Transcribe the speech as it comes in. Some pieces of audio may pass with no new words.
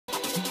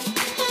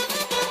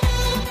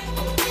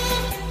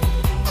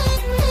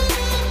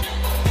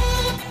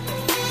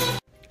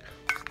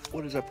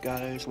What is up,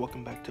 guys?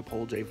 Welcome back to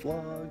Pohl J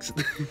Vlogs.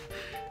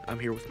 I'm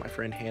here with my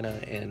friend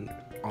Hannah, and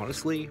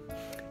honestly,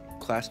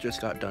 class just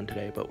got done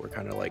today, but we're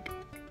kind of like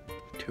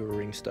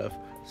touring stuff,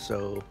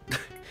 so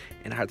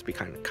and it had to be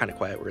kind of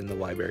quiet. We're in the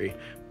library,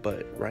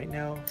 but right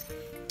now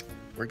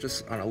we're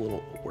just on a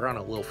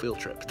little field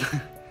trip.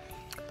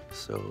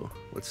 So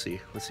let's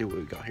see what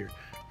we got here.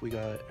 Look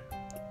at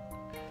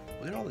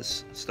all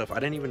this stuff.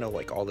 I didn't even know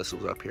like all this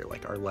was up here.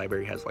 Like our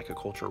library has like a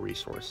cultural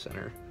resource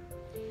center.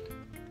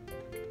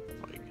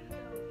 Like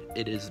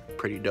it is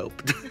pretty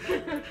dope.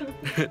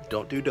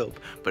 Don't do dope,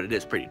 but it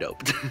is pretty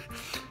dope.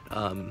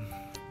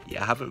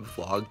 Yeah, I haven't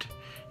vlogged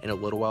in a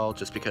little while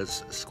just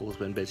because school's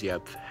been busy.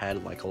 I've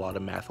had like a lot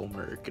of math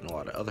homework and a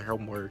lot of other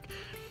homework,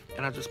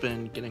 and I've just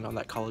been getting on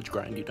that college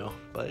grind, you know.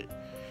 But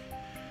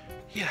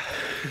yeah.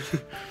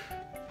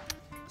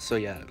 So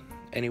yeah,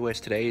 anyways,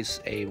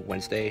 today's a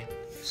Wednesday,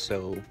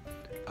 so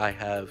I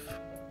have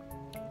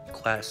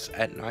class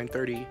at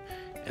 9:30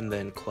 and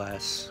then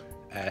class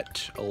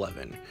at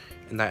 11,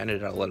 and that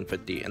ended at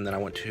 11:50, and then I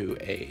went to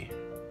a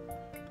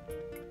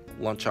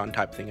lunch on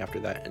type thing after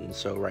that. And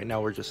so right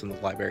now we're just in the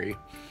library.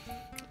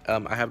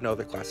 I have no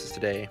other classes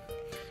today,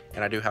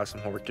 and I do have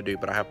some homework to do,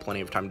 but I have plenty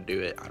of time to do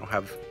it. I don't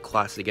have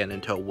class again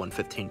until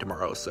 1:15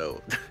 tomorrow,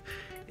 so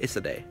it's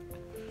a day.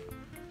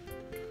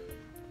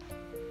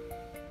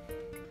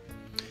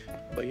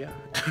 But yeah,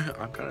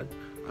 I'm kind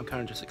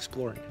of just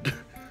exploring.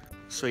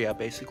 So yeah,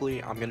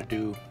 basically I'm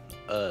gonna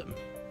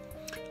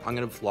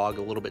vlog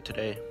a little bit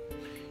today,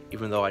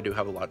 even though I do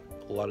have a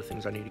lot of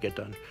things I need to get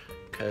done,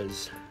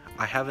 because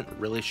I haven't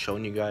really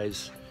shown you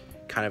guys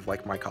kind of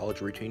like my college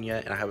routine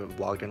yet, and I haven't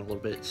vlogged in a little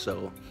bit,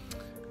 so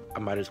I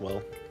might as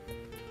well.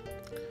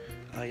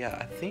 Yeah,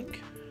 I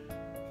think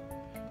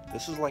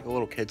this is like a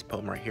little kid's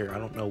poem right here. I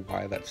don't know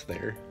why that's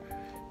there,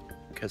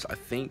 because I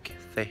think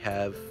they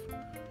have,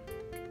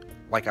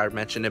 like I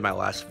mentioned in my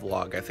last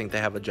vlog, I think they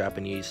have a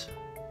Japanese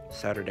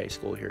Saturday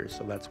school here,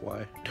 so that's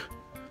why.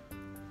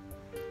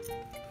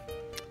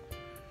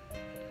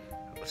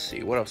 Let's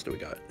see, what else do we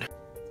got?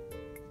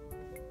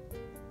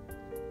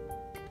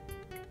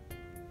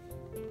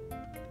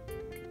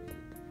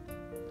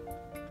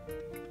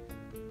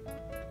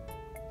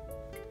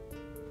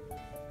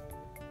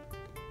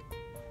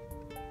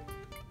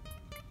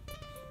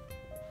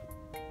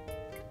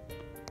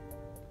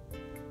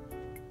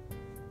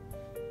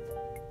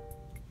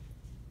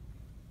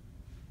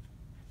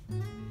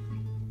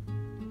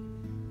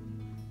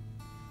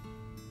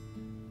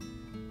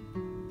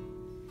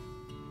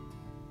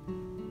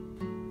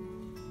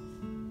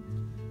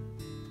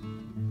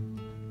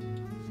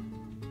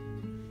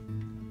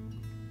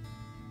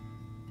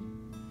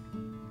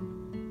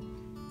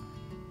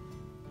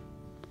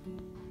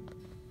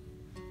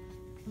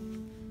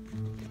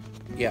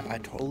 Yeah, I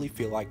totally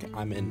feel like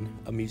I'm in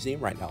a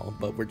museum right now,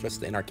 but we're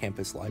just in our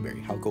campus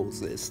library. How cool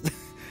is this?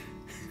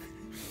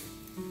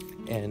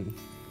 And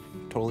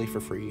totally for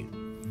free.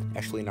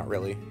 Actually, not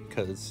really,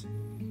 because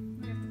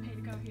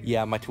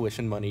yeah, my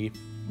tuition money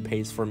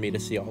pays for me to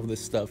see all of this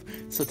stuff,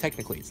 so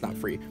technically it's not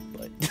free,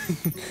 but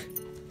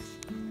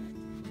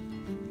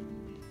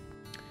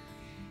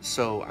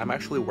so I'm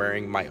actually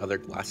wearing my other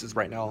glasses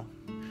right now.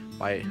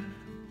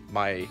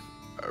 My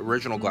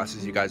original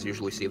glasses you guys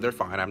usually see, they're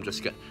fine. I'm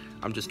just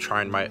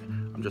wearing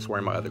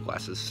my other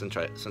glasses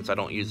since I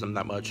don't use them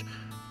that much.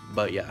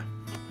 But yeah,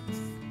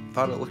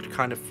 thought it looked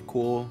kind of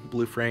cool.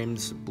 Blue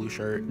frames, blue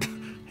shirt.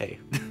 Hey,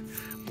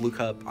 blue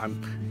cup.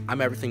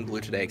 I'm everything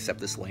blue today except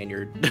this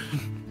lanyard.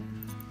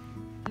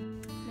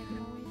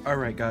 All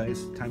right,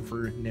 guys, time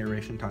for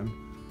narration time.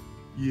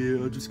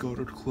 Yeah, I just got out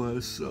of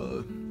class.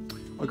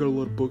 I got a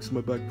lot of books in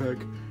my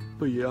backpack,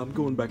 but yeah, I'm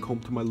going back home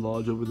to my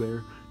lodge over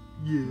there.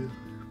 Yeah.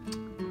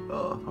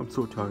 I'm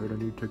so tired, I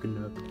need to take a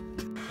nap.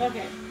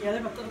 Okay, yeah,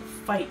 they're about to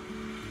fight.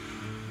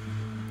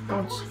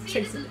 Don't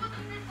chase it. This is what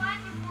they're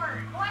fighting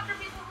for. Go after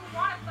people who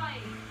want to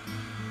fight.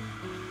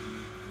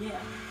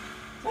 Yeah.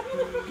 That mean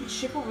the fucking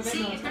ship over there?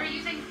 See, if they're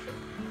using,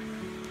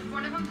 if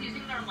one of them's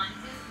using their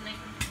lenses, and they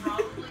can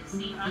probably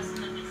see us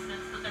in the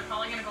distance, but they're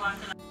probably gonna go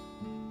after them.